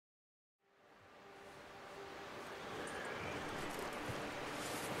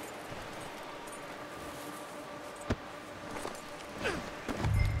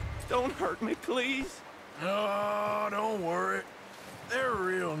Don't hurt me, please. Oh, don't worry. They're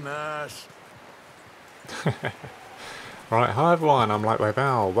real nice. Right, hi everyone, I'm Lightwave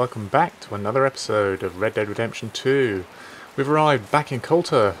Al. Welcome back to another episode of Red Dead Redemption 2. We've arrived back in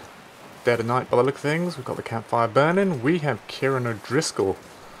Coulter. Dead of night by the look of things. We've got the campfire burning. We have Kieran O'Driscoll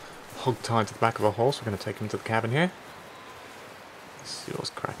hog-tied to the back of a horse. We're going to take him to the cabin here. Let's see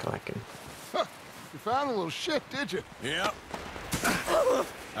what's crack-a-lacking. Huh. You found a little shit, did you? Yep.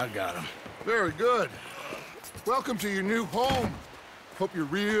 I got him. Very good. Welcome to your new home. Hope you're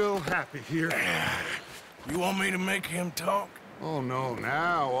real happy here. You want me to make him talk? Oh, no,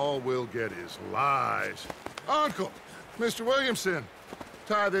 now all we'll get is lies. Uncle, Mr. Williamson,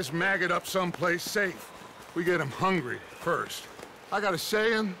 tie this maggot up someplace safe. We get him hungry first. I got a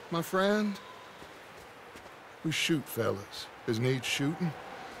saying, my friend. We shoot fellas as need shooting,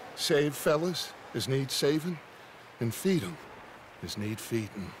 save fellas as need saving, and feed 'em as need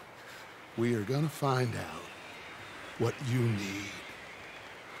feeding. We are gonna find out what you need.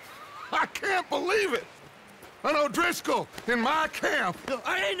 I can't believe it! An O'Driscoll in my camp!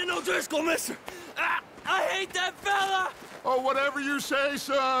 I ain't an O'Driscoll, mister! I hate that fella! Oh, whatever you say,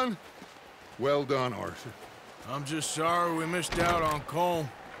 son. Well done, Arthur. I'm just sorry we missed out on Colm.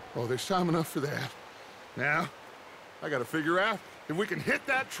 Oh, there's time enough for that. Now, I gotta figure out if we can hit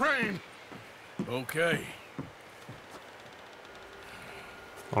that train. Okay.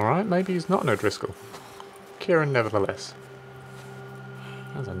 Alright, maybe he's not an O'Driscoll. Kieran nevertheless.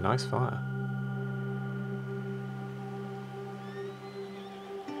 That's a nice fire.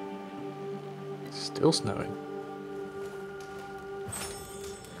 Still snowing.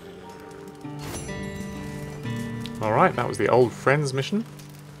 Alright, that was the Old Friends mission.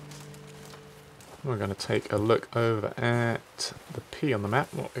 We're going to take a look over at the P on the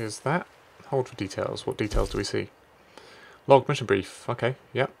map. What is that? Hold for details. What details do we see? Log mission brief. Okay,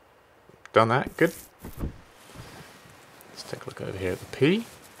 yep. Done that. Good. Let's take a look over here at the P.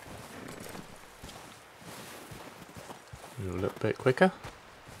 A little bit quicker.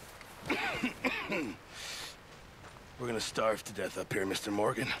 We're gonna starve to death up here, Mr.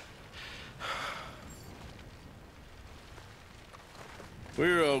 Morgan.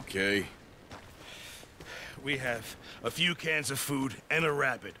 We're okay. We have a few cans of food and a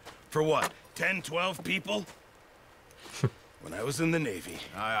rabbit. For what, 10, 12 people? When I was in the Navy.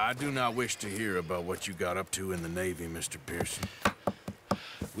 I do not wish to hear about what you got up to in the Navy, Mr. Pearson.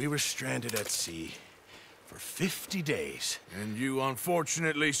 We were stranded at sea for 50 days. And you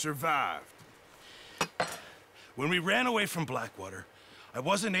unfortunately survived. When we ran away from Blackwater, I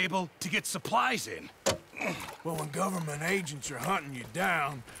wasn't able to get supplies in. Well, when government agents are hunting you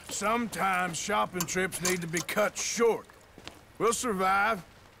down, sometimes shopping trips need to be cut short. We'll survive.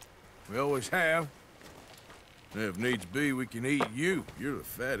 We always have. If needs be, we can eat you. You're the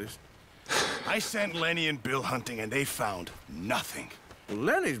fattest. I sent Lenny and Bill hunting, and they found nothing. Well,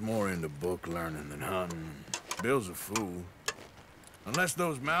 Lenny's more into book learning than hunting. Bill's a fool. Unless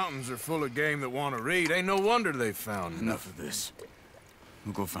those mountains are full of game that want to read, ain't no wonder they found Enough of this.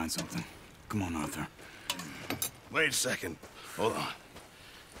 We'll go find something. Come on, Arthur. Wait a second. Hold on.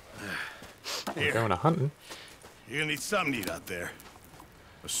 We're going a hunting. You're gonna need something to eat out there.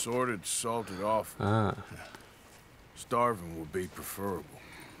 Assorted, salted off. Ah. Starving would be preferable.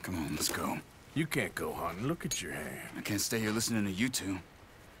 Come on, let's go. You can't go hunting. Look at your hand. I can't stay here listening to you two.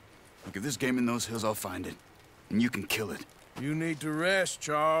 Look, if there's game in those hills, I'll find it. And you can kill it. You need to rest,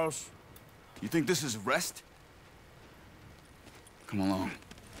 Charles. You think this is rest? Come along.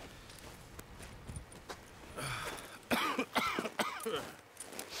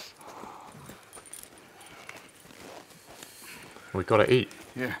 We gotta eat.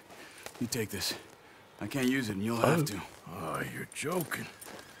 Here, you take this. I can't use it, and you'll have to. Oh, you're joking.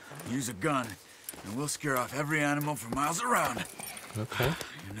 Use a gun, and we'll scare off every animal for miles around. Okay.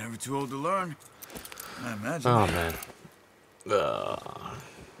 You're never too old to learn. I imagine. Oh man. Ugh.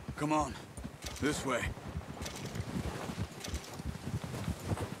 Come on. This way.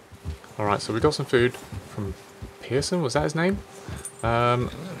 Alright, so we got some food from Pearson, was that his name? I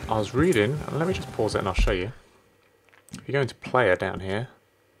was reading, let me just pause it and I'll show you. If you go into player down here,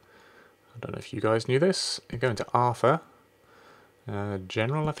 I don't know if you guys knew this, you go into Arthur,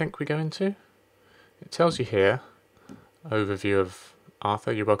 General I think we go into. It tells you here, overview of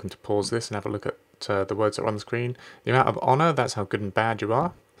Arthur, you're welcome to pause this and have a look at the words that are on the screen. The amount of honour, that's how good and bad you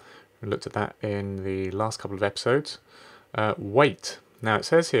are. We looked at that in the last couple of episodes. Weight. Now it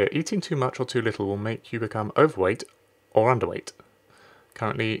says here, eating too much or too little will make you become overweight or underweight.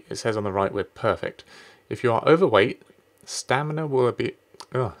 Currently, it says on the right, we're perfect. If you are overweight, stamina will be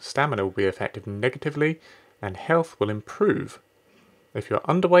affected negatively and health will improve. If you're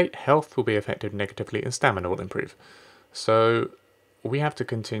underweight, health will be affected negatively and stamina will improve. So we have to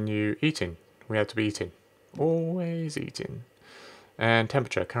continue eating. We have to be eating. Always eating. And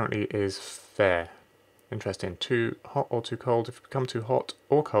temperature currently is fair. Interesting. Too hot or too cold. If you become too hot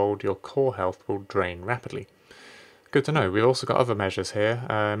or cold, your core health will drain rapidly. Good to know. We've also got other measures here.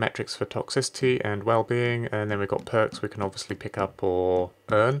 Metrics for toxicity and well-being. And then we've got perks we can obviously pick up or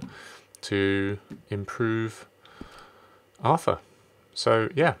earn to improve Arthur. So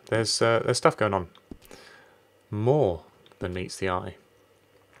yeah, there's stuff going on. More than meets the eye.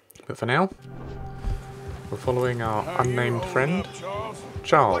 But for now, we're following our unnamed friend,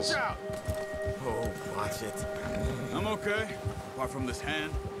 Charles. Oh, watch it. I'm okay, apart from this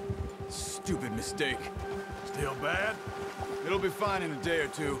hand. Stupid mistake. Still bad? It'll be fine in a day or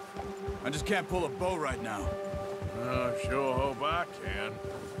two. I just can't pull a bow right now. I sure hope I can.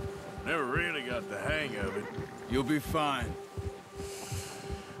 Never really got the hang of it. You'll be fine.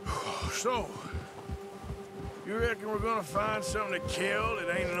 So, you reckon we're gonna find something to kill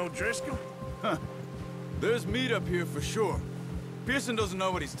that ain't no Driscoll? Huh. There's meat up here for sure. Pearson doesn't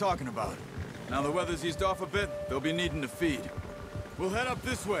know what he's talking about. Now the weather's eased off a bit, they'll be needing to feed. We'll head up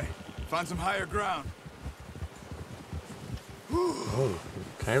this way, find some higher ground. Oh,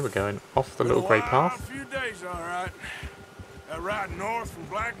 okay, we're going off the little grey path. A few days, all right. Riding north from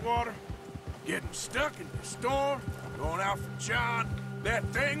Blackwater, getting stuck in the storm, going out for John, that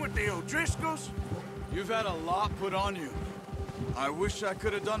thing with the O'Driscolls. You've had a lot put on you. I wish I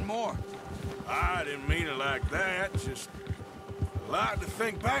could have done more. I didn't mean it like that, just a lot to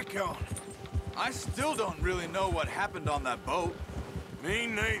think back on. I still don't really know what happened on that boat. Me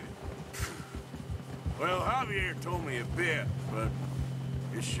neither. Well, Javier told me a bit, but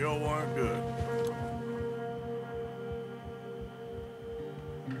it sure weren't good.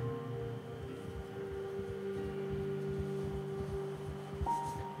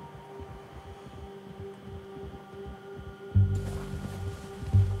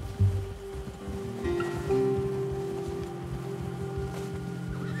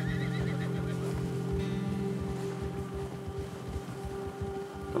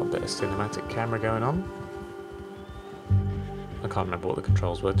 Got a bit of cinematic camera going on. I can't remember what the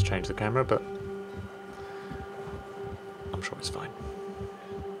controls were to change the camera, but I'm sure it's fine.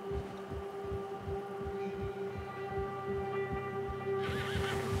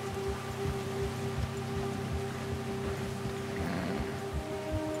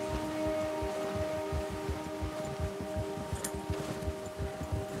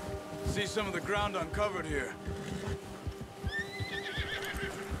 See some of the ground uncovered here.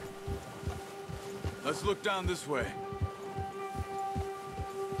 Let's look down this way.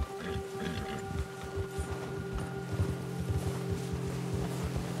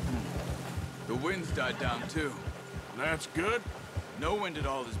 The wind's died down too. That's good. No wind at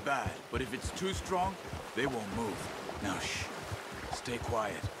all is bad, but if it's too strong, they won't move. Now shh, stay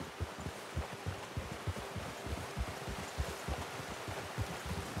quiet.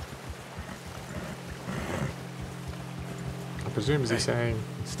 I presume, is he saying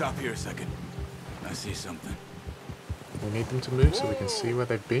Stop here a second. I see something. we need them to move so we can see where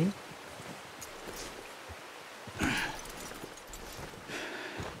they've been?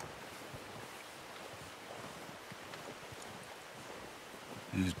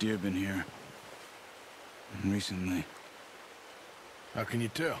 There's deer been here. Recently. How can you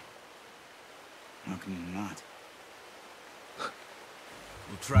tell? How can you not?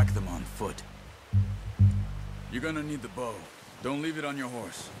 We'll track them on foot. You're gonna need the bow. Don't leave it on your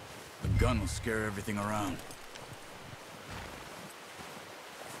horse. The gun will scare everything around.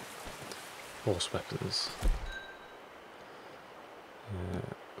 Horse weapons.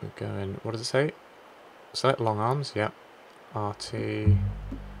 We're going, what does it say? Select long arms, yep. RT.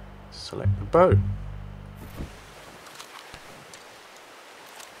 Select the bow.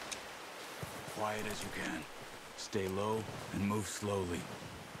 Quiet as you can. Stay low and move slowly.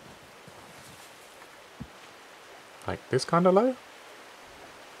 Like this kind of low?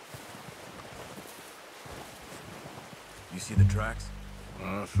 You see the tracks?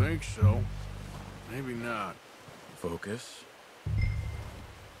 I think so. Maybe not. Focus.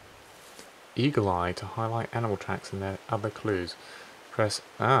 Eagle eye to highlight animal tracks and their other clues. Press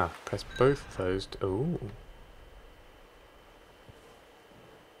both of those. Ooh.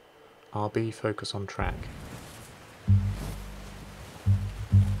 RB focus on track.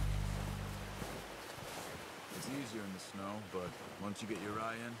 It's easier in the snow, but once you get your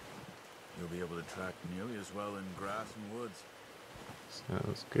eye in, you'll be able to track nearly as well in grass and woods.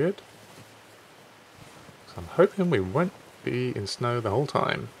 Sounds good. So I'm hoping we won't be in snow the whole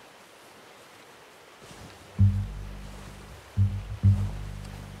time.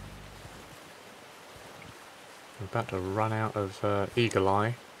 about to run out of Eagle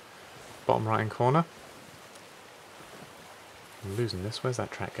Eye. Bottom right hand corner. I'm losing this. Where's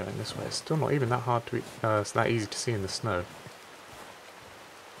that track going? This way. It's still not even that hard to it's that easy to see in the snow.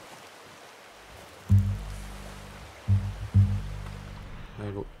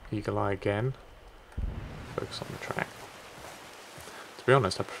 Enable Eagle Eye again. Focus on the track. To be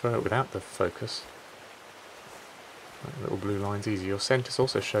honest, I prefer it without the focus. That little blue line's easy. Your scent is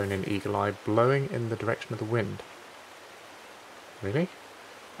also shown in Eagle Eye, blowing in the direction of the wind. Really?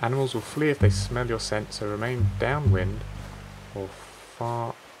 Animals will flee if they smell your scent, so remain downwind or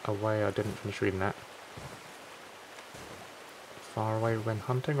far away. I didn't finish reading that. Far away when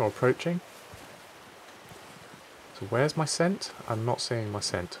hunting or approaching. So where's my scent? I'm not seeing my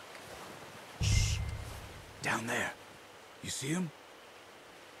scent. Shh! Down there. You see him?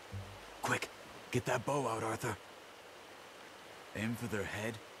 Quick, get that bow out, Arthur. Aim for their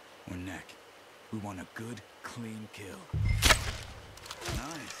head or neck. We want a good, clean kill.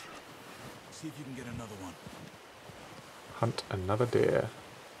 Nice. See if you can get another one. Hunt another deer.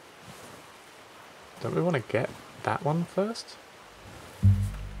 Don't we want to get that one first?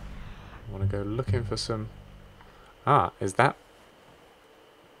 I want to go looking for some... Ah, is that...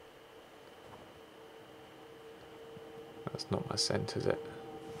 That's not my scent, is it?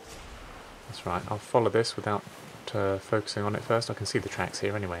 That's right, I'll follow this without focusing on it first. I can see the tracks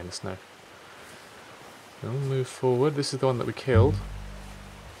here anyway in the snow. We'll move forward. This is the one that we killed.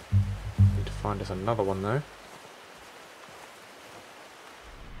 Need to find us another one though.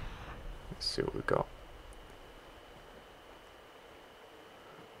 Let's see what we've got.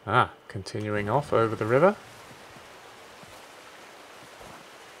 Ah, continuing off over the river.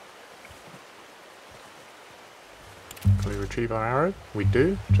 Can we retrieve our arrow? We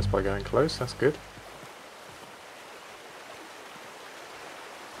do, just by going close. That's good.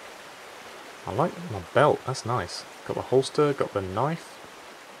 I like my belt, that's nice. Got the holster, got the knife.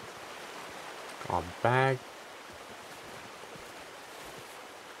 Got our bag.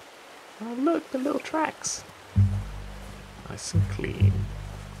 Oh look, the little tracks. Nice and clean.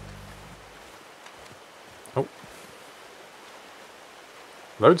 Oh.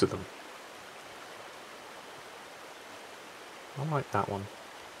 Loads of them. I like that one.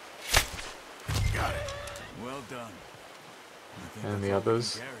 Got it. Well done. And the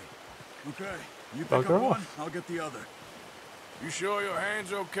others. Okay, you pick Bugger up one, off. I'll get the other. You sure your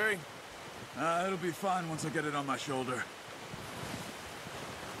hand's okay? It'll be fine once I get it on my shoulder.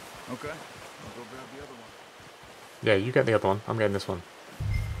 Okay, I'll go grab the other one. Yeah, you get the other one. I'm getting this one.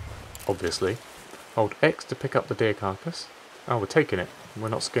 Obviously. Hold X to pick up the deer carcass. Oh, we're taking it. We're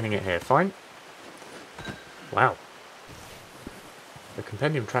not skinning it here. Fine. Wow. The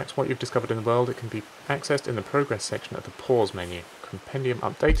compendium tracks what you've discovered in the world. It can be accessed in the progress section of the pause menu. Compendium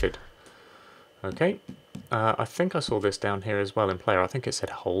updated. Okay. I think I saw this down here as well in player. I think it said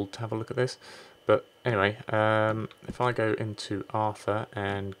hold to have a look at this. But anyway, if I go into Arthur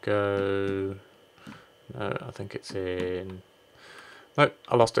and go... No, I think it's in... Nope,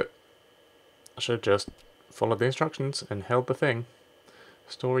 I lost it. I should have just followed the instructions and held the thing.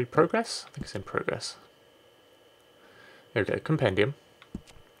 Story progress? I think it's in progress. Here we go, compendium.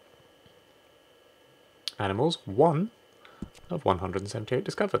 Animals, 1 of 178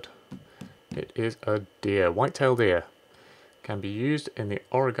 discovered. It is a deer, white-tailed deer. Can be used in the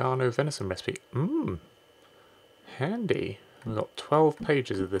oregano venison recipe. Mmm, handy. We've got 12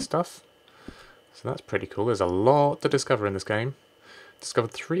 pages of this stuff. So that's pretty cool. There's a lot to discover in this game.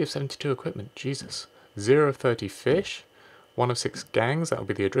 Discovered 3 of 72 equipment. Jesus. 0 of 30 fish. 1 of 6 gangs. That'll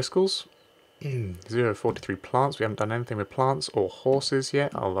be the O'Driscolls. 0 of 43 plants. We haven't done anything with plants or horses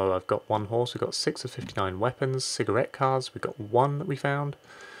yet. Although I've got 1 horse. We've got 6 of 59 weapons. Cigarette cards. We've got 1 that we found.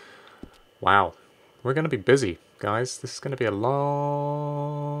 Wow. We're going to be busy, guys. This is going to be a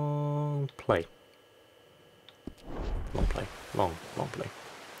long play. Long play. Long play.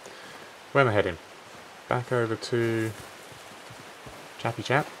 Where am I heading? Back over to Chappy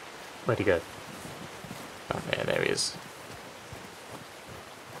Chap. Where'd he go? Back there, there he is.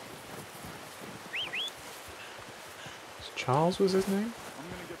 Charles was his name?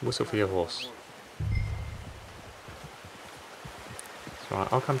 Whistle for your horse. That's right,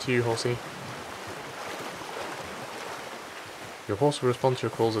 I'll come to you, horsey. Your horse will respond to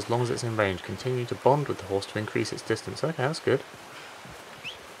your calls as long as it's in range. Continue to bond with the horse to increase its distance. Okay, that's good.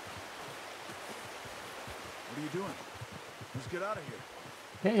 What are you doing? Let's get out of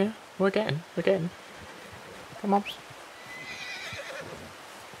here. Yeah, we're getting. Come on.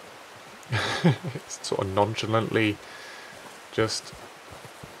 It's sort of nonchalantly just...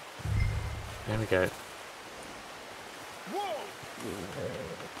 There we go.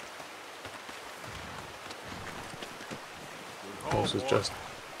 horse was just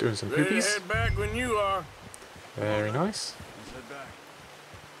doing some Ready to poopies. head back when you are. Very nice. Let's head back.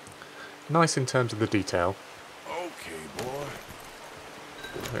 Nice in terms of the detail. Okay, boy.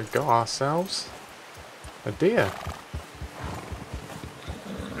 We've got ourselves a deer.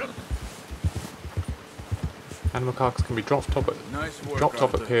 Animal carcass can be dropped off Nice work, at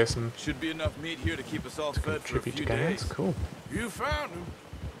Arthur. Pearson Should be enough meat here to keep us all to fed for a contribute few to gains. days. Cool. You found him.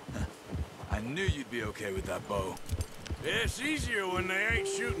 I knew you'd be okay with that bow. It's easier when they ain't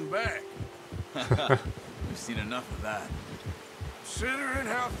shooting back. We've seen enough of that. Considering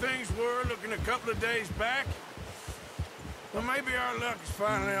how things were looking a couple of days back, well, maybe our luck is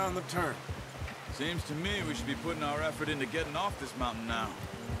finally on the turn. Seems to me we should be putting our effort into getting off this mountain now.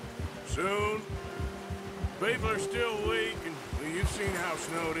 Soon. People are still weak, and well, you've seen how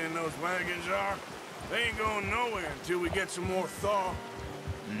snowed in those wagons are. They ain't going nowhere until we get some more thaw.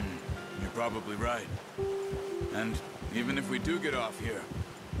 You're probably right. And even if we do get off here,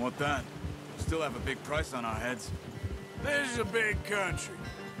 what then? We'll still have a big price on our heads. This is a big country.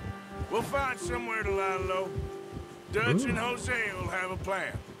 We'll find somewhere to lie low. Dutch and Jose will have a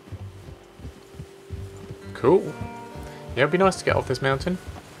plan. Cool. Yeah, it'd be nice to get off this mountain.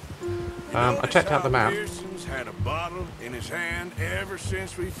 I checked out the map. Pearson's had a bottle in his hand ever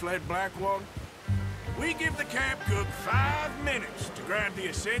since we fled Blackwater. We give the camp cook 5 minutes to grab the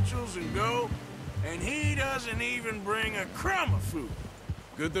essentials and go, and he doesn't even bring a crumb of food.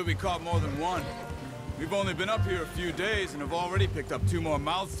 Good that we caught more than one. We've only been up here a few days and have already picked up 2 more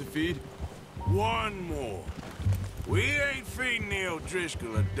mouths to feed. One more. We ain't feeding the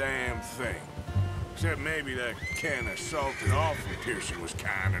O'Driscoll a damn thing. Except maybe that can of salted offal Pearson was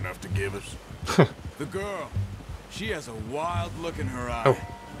kind enough to give us. The girl, she has a wild look in her eye. Oh,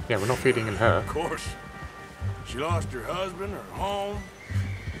 yeah, we're not feeding in her. Of course. She lost her husband, her home,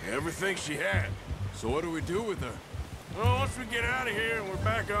 everything she had. So what do we do with her? Well, once we get out of here and we're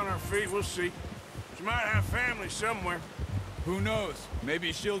back on our feet, we'll see. She might have family somewhere. Who knows?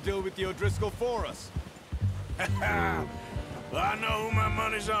 Maybe she'll deal with the O'Driscoll for us. Well, I know who my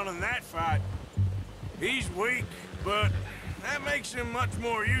money's on in that fight. He's weak, but that makes him much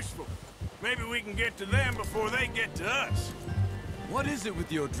more useful. Maybe we can get to them before they get to us. What is it with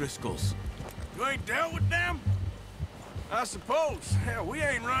the O'Driscolls? You ain't dealt with them? I suppose. Hell, we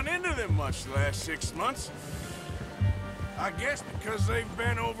ain't run into them much the last 6 months. I guess because they've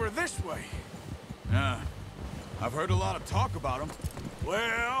been over this way. Yeah. I've heard a lot of talk about them.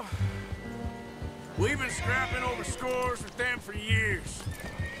 Well, we've been scrapping over scores with them for years.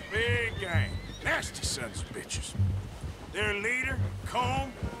 Big gang. Nasty sons of bitches. Their leader,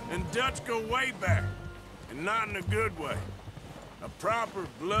 Combe, and Dutch go way back. And not in a good way. A proper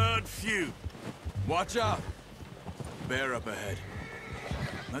blood feud. Watch out. Bear up ahead.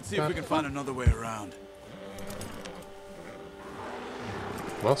 Let's see if we can find another way around.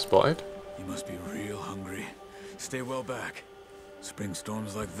 Well spotted. You must be real hungry. Stay well back. Spring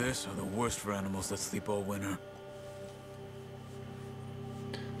storms like this are the worst for animals that sleep all winter.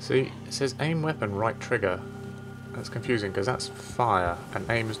 See, it says aim weapon right trigger. That's confusing because that's fire and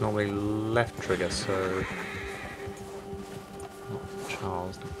aim is normally left trigger, so... Not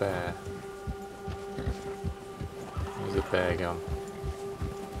Charles, the bear. Where's the bear gone?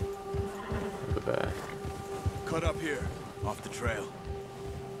 The bear. Cut up here, off the trail.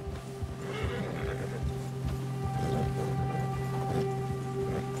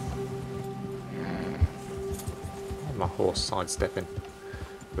 My horse sidestepping.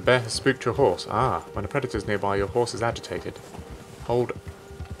 The bear has spooked your horse. Ah, when a predator's nearby, your horse is agitated. Hold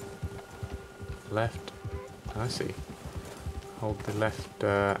left. I see. Hold the left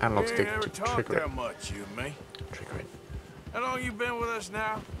analog stick We ain't to never talked trigger it. that much, you and me. Trigger it. How long you been with us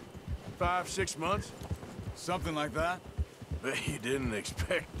now? 5, 6 months? Something like that? Bet you didn't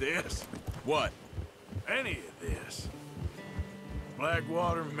expect this. What? Any of this.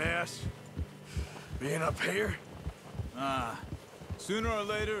 Blackwater mess. Being up here. Ah. Sooner or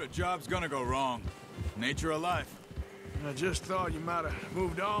later, a job's gonna go wrong. Nature of life. I just thought you might have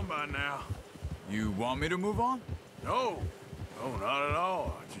moved on by now. You want me to move on? No. No, not at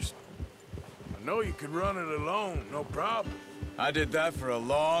all. I know you could run it alone, no problem. I did that for a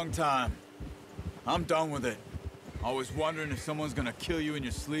long time. I'm done with it. Always wondering if someone's gonna kill you in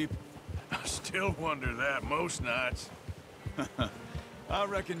your sleep. I still wonder that most nights. I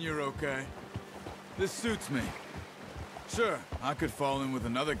reckon you're okay. This suits me. Sure, I could fall in with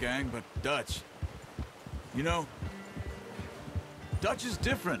another gang, but Dutch... You know, Dutch is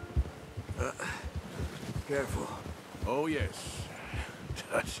different. Careful. Oh, yes.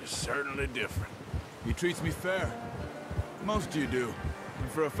 Dutch is certainly different. He treats me fair. Most of you do.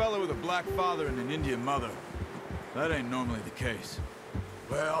 And for a fellow with a black father and an Indian mother, That ain't normally the case.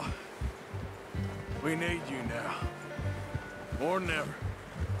 Well, we need you now. More than ever.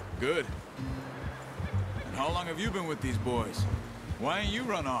 Good. And how long have you been with these boys? Why ain't you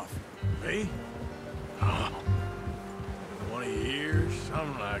run off? Me? Oh, 20 years,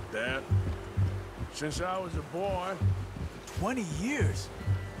 something like that. Since I was a boy. 20 years?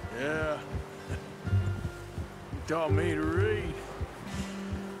 Yeah. He taught me to read.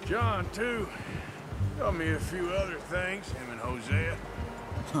 John, too. Taught me a few other things, him and Hosea.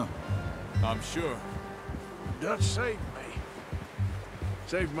 Huh. I'm sure. Dutch saved me.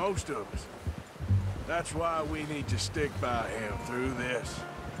 Saved most of us. That's why we need to stick by him through this.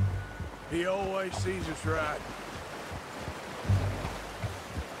 He always sees us right.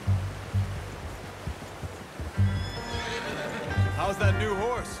 How's that new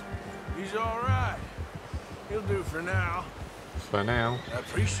horse? He's all right. He'll do for now. For now. I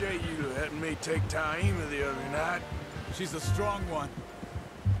appreciate you letting me take Taima the other night. She's a strong one.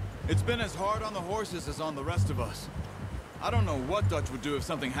 It's been as hard on the horses as on the rest of us. I don't know what Dutch would do if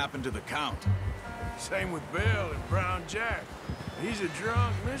something happened to the Count. Same with Bill and Brown Jack. He's a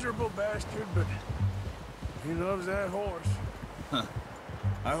drunk, miserable bastard, but he loves that horse. Huh.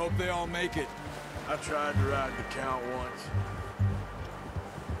 I hope they all make it. I tried to ride the Count once.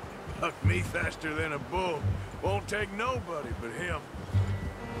 Bucked me faster than a bull. Won't take nobody but him.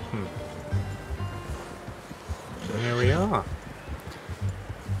 Here we are.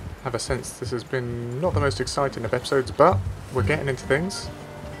 I have a sense this has been not the most exciting of episodes, but we're getting into things.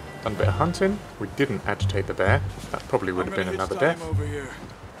 Done a bit of hunting. We didn't agitate the bear. That probably would have been another death. Over here.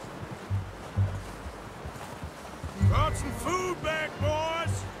 Brought some food back,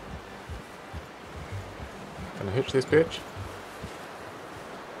 boys. Gonna hitch this bitch.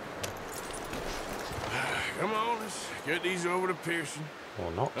 Come on, let's get these over to Pearson.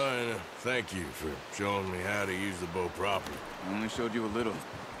 Or not. And thank you for showing me how to use the bow properly. I only showed you a little.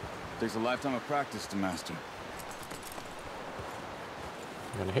 Takes a lifetime of practice to master.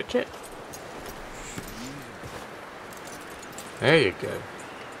 I'm gonna hitch it. There you go.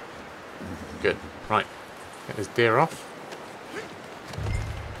 Good. Right. Get this deer off.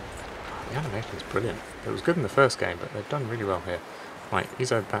 The animation's brilliant. It was good in the first game, but they've done really well here. Right,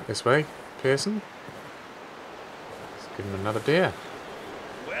 he's over back this way. Pearson. Let's give him another deer.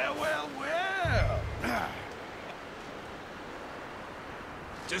 Well, well, well.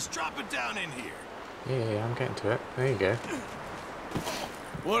 Just drop it down in here. Yeah, I'm getting to it. There you go.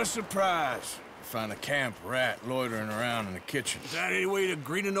 What a surprise. Find a camp rat loitering around in the kitchen. Is that any way to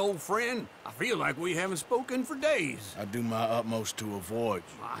greet an old friend? I feel like we haven't spoken for days. I do my utmost to avoid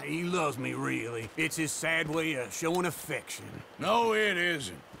you. Ah, he loves me, really. It's his sad way of showing affection. No, it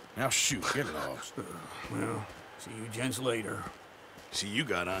isn't. Now shoot, get lost. Well, see you gents later. See, you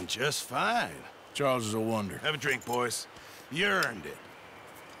got on just fine. Charles is a wonder. Have a drink, boys. You earned it.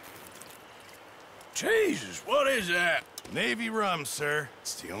 Jesus, what is that? Navy rum, sir.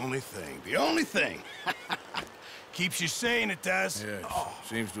 It's the only thing. The only thing. Keeps you sane, it does. Yeah,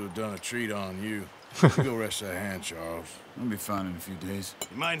 seems to have done a treat on you. Go rest that hand, Charles. I'll be fine in a few days.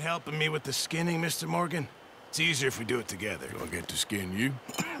 You mind helping me with the skinning, Mr. Morgan? It's easier if we do it together. Do I get to skin you?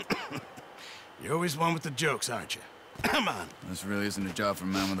 You're always one with the jokes, aren't you? Come on. This really isn't a job for a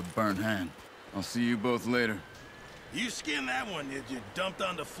man with a burnt hand. I'll see you both later. You skin that one you dumped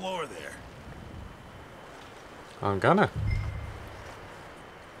on the floor there. I'm gonna.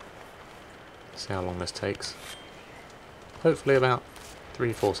 See how long this takes. Hopefully about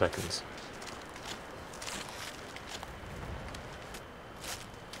 3-4 seconds.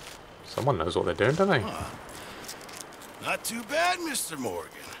 Someone knows what they're doing, don't they? Not too bad, Mr.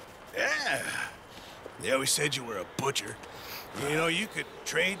 Morgan. Yeah. They always said you were a butcher. You know, you could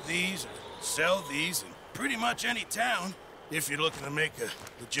trade these or sell these in pretty much any town. If you're looking to make a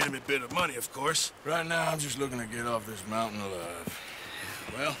legitimate bit of money, of course. Right now, I'm just looking to get off this mountain alive.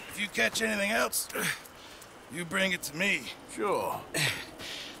 Well, if you catch anything else, you bring it to me. Sure.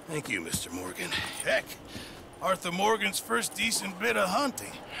 Thank you, Mr. Morgan. Heck, Arthur Morgan's first decent bit of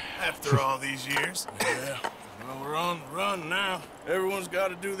hunting after all these years. Yeah, well, we're on the run now. Everyone's got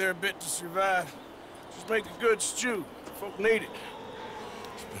to do their bit to survive. Just make a good stew. Folk need it.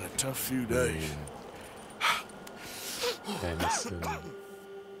 It's been a tough few days. Venison.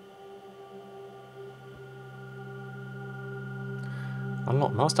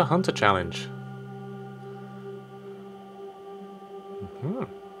 Unlock Master Hunter Challenge.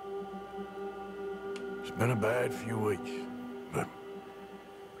 It's been a bad few weeks, but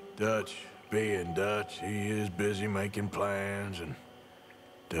Dutch being Dutch, he is busy making plans, and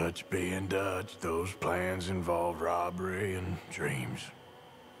Dutch being Dutch, those plans involve robbery and dreams.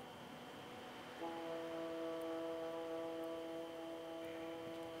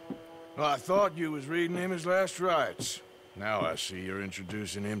 Well, I thought you was reading him his last rites. Now I see you're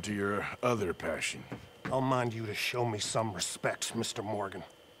introducing him to your other passion. I'll mind you to show me some respect, Mr. Morgan.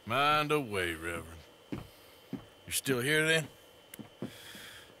 Mind away, Reverend. You still here, then?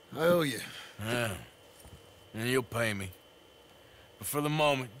 I owe you. Yeah. And you'll pay me. But for the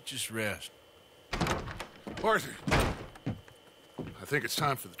moment, just rest. Arthur, I think it's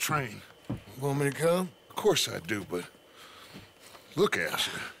time for the train. Want me to come? Of course I do, but look at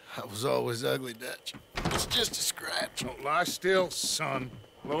you. I was always ugly, Dutch. It's just a scratch. Don't lie still, son.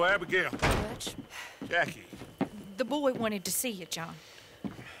 Hello, Abigail. Dutch, Jackie. the boy wanted to see you, John.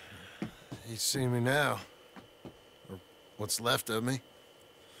 He's seen me now. Or what's left of me.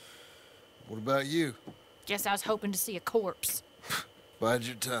 What about you? Guess I was hoping to see a corpse. Bide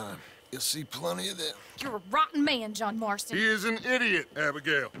your time. You'll see plenty of them. You're a rotten man, John Marston. He is an idiot,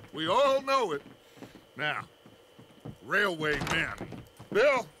 Abigail. We all know it. Now, railway men.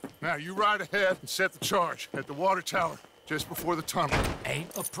 Bill, now you ride ahead and set the charge at the water tower just before the tunnel.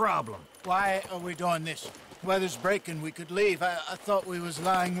 Ain't a problem. Why are we doing this? Weather's breaking, we could leave. I thought we was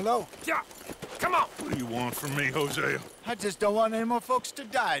lying low. Yeah, come on. What do you want from me, Hosea? I just don't want any more folks to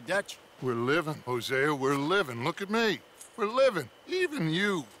die, Dutch. We're living, Hosea, we're living. Look at me. We're living, even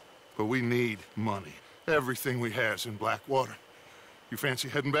you. But we need money. Everything we has in Blackwater. You fancy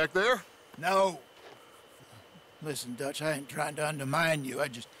heading back there? No. Listen, Dutch, I ain't trying to undermine you. I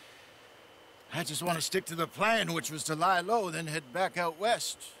just want to stick to the plan, which was to lie low, then head back out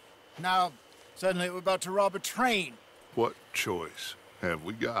west. Now, suddenly we're about to rob a train. What choice have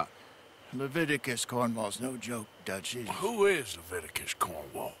we got? Leviticus Cornwall's no joke, Dutch. Who is Leviticus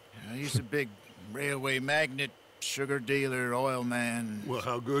Cornwall? He's a big railway magnate, sugar dealer, oil man. Well,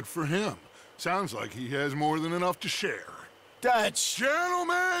 how good for him. Sounds like he has more than enough to share. Dutch!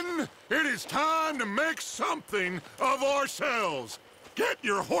 Gentlemen, it is time to make something of ourselves. Get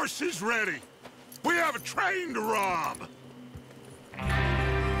your horses ready. We have a train to rob.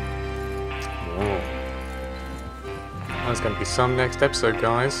 Whoa. There's going to be some next episode,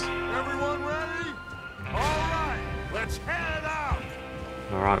 guys. Everyone ready? All right, let's head out.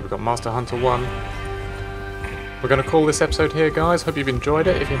 Alright, we've got Master Hunter 1. We're going to call this episode here, guys. Hope you've enjoyed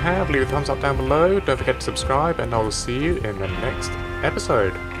it. If you have, leave a thumbs up down below. Don't forget to subscribe, and I will see you in the next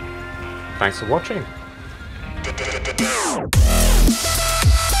episode. Thanks for watching.